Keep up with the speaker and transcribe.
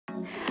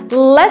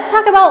Let's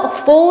talk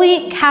about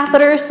Foley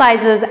catheter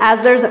sizes,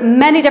 as there's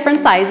many different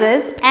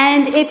sizes.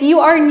 And if you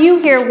are new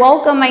here,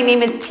 welcome. My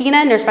name is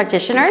Tina, Nurse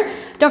Practitioner.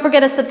 Don't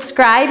forget to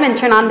subscribe and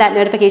turn on that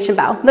notification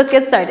bell. Let's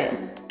get started.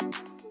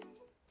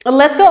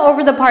 Let's go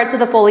over the parts of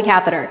the Foley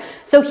catheter.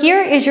 So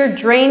here is your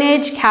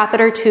drainage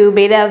catheter tube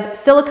made of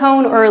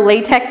silicone or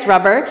latex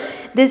rubber.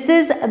 This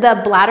is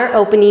the bladder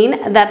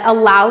opening that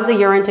allows the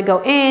urine to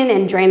go in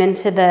and drain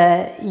into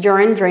the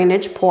urine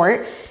drainage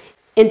port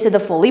into the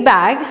Foley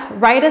bag.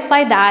 Right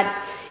aside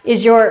that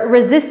is your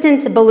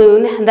resistant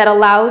balloon that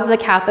allows the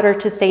catheter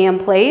to stay in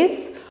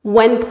place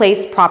when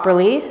placed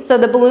properly. So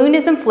the balloon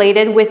is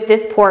inflated with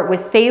this port with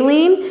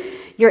saline.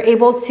 You're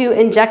able to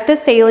inject the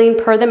saline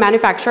per the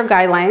manufacturer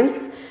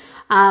guidelines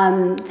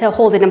to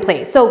hold it in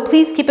place. So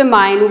please keep in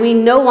mind, we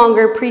no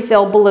longer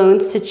pre-fill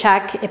balloons to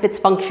check if it's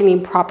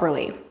functioning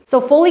properly. So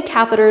Foley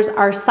catheters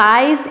are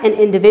sized and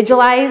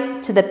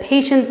individualized to the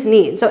patient's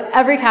needs. So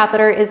every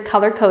catheter is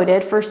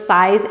color-coded for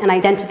size and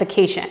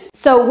identification.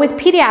 So with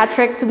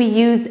pediatrics, we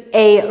use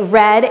a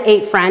red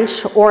 8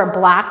 French or a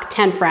black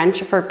 10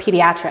 French for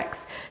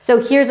pediatrics. So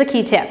here's a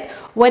key tip.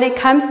 When it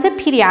comes to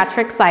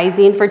pediatric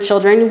sizing for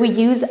children, we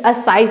use a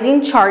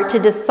sizing chart to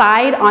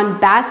decide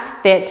on best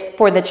fit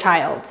for the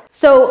child.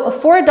 So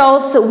for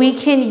adults, we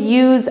can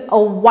use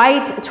a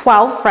white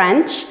 12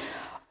 French,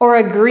 or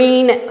a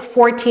green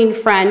 14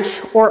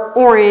 French, or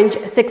orange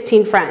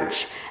 16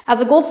 French.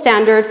 As a gold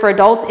standard for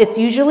adults, it's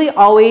usually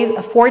always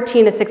a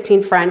 14 to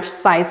 16 French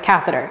size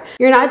catheter.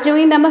 You're not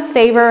doing them a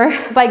favor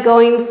by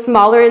going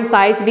smaller in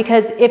size,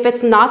 because if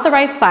it's not the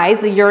right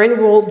size, the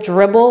urine will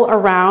dribble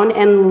around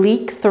and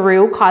leak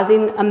through,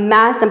 causing a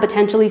mess and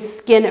potentially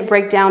skin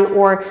breakdown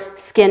or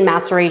skin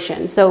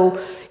maceration.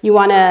 So you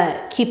want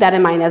to keep that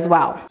in mind as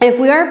well. If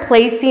we are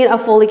placing a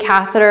Foley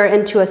catheter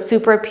into a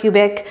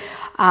suprapubic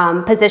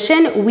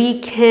position, we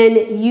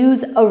can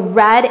use a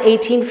red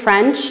 18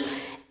 French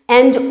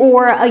and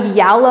or a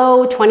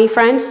yellow 20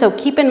 French. So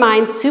keep in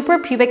mind,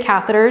 suprapubic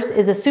catheters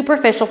is a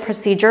superficial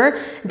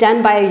procedure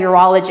done by a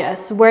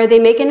urologist where they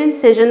make an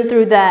incision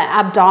through the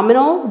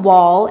abdominal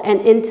wall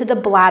and into the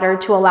bladder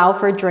to allow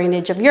for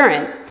drainage of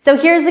urine. So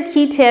here's the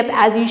key tip,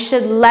 as you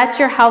should let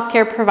your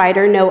healthcare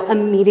provider know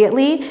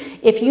immediately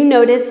if you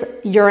notice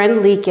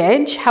urine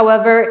leakage.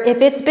 However,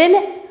 if it's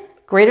been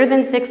greater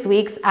than 6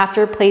 weeks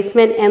after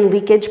placement and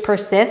leakage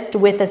persist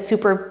with a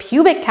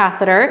suprapubic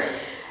catheter,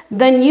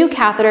 the new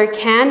catheter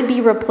can be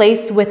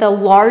replaced with a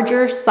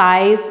larger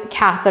size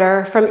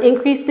catheter, from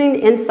increasing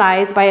in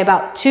size by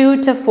about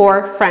 2 to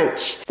 4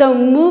 French. So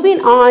moving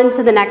on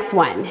to the next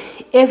one.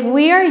 If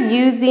we are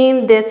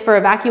using this for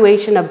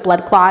evacuation of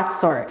blood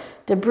clots or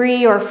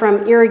debris, or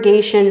from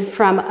irrigation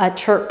from a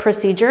TURP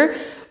procedure,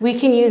 we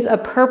can use a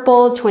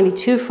purple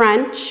 22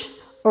 French,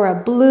 or a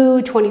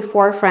blue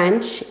 24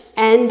 French,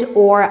 and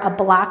or a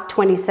black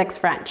 26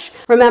 French.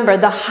 Remember,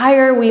 the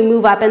higher we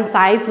move up in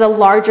size, the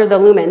larger the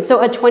lumen.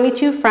 So a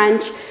 22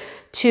 French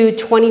to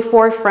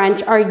 24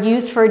 French are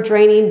used for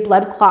draining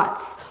blood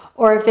clots,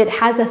 or if it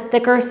has a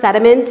thicker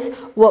sediment,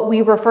 what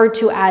we refer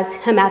to as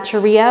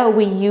hematuria,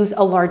 we use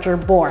a larger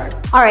bore.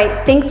 All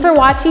right, thanks for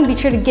watching. Be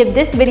sure to give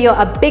this video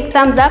a big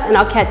thumbs up, and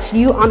I'll catch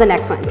you on the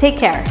next one. Take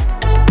care.